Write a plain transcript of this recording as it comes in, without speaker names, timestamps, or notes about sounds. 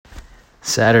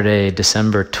Saturday,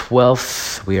 December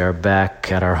 12th, we are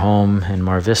back at our home in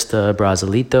Mar Vista,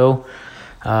 Brasilito,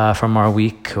 from our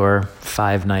week or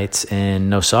 5 nights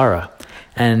in Nosara.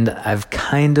 And I've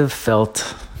kind of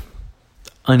felt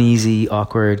uneasy,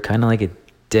 awkward, kind of like a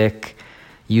dick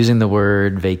using the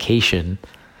word vacation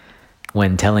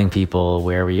when telling people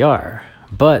where we are.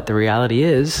 But the reality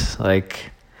is,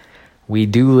 we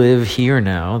do live here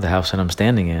now, the house that I'm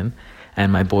standing in,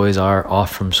 and my boys are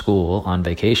off from school on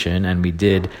vacation, and we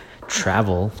did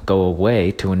travel, go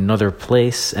away to another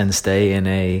place and stay in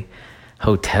a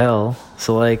hotel.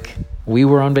 So we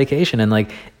were on vacation,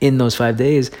 and in those 5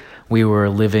 days, we were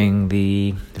living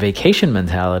the vacation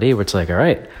mentality where it's all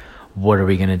right, what are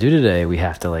we going to do today? We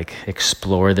have to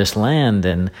explore this land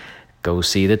and go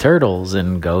see the turtles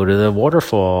and go to the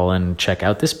waterfall and check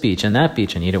out this beach and that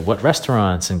beach and eat at what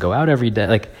restaurants and go out every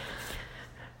day.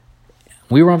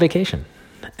 We were on vacation,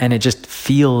 and it just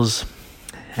feels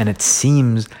and it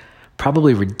seems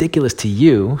probably ridiculous to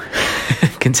you,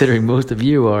 considering most of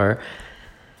you are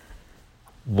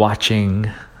watching,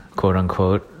 quote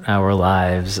unquote, our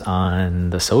lives on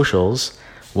the socials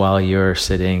while you're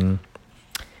sitting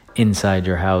inside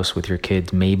your house with your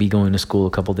kids, maybe going to school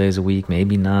a couple days a week,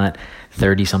 maybe not,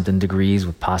 30-something degrees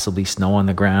with possibly snow on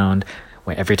the ground,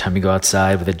 every time you go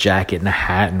outside with a jacket and a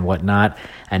hat and whatnot.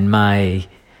 And my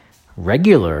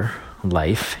regular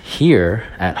life here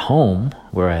at home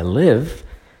where I live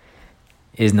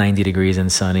is 90 degrees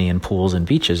and sunny and pools and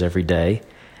beaches every day.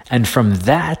 And from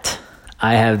that,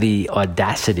 I have the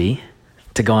audacity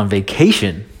to go on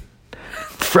vacation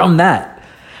from that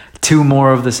to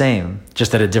more of the same,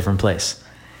 just at a different place.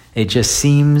 It just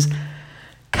seems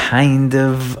kind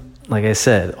of, like I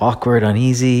said, awkward,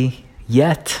 uneasy,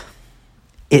 yet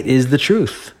it is the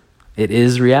truth. It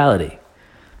is reality.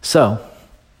 So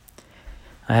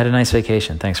I had a nice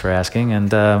vacation. Thanks for asking.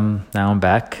 And now I'm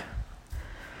back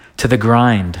to the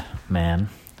grind, man.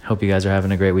 Hope you guys are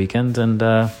having a great weekend, and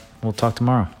we'll talk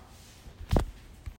tomorrow.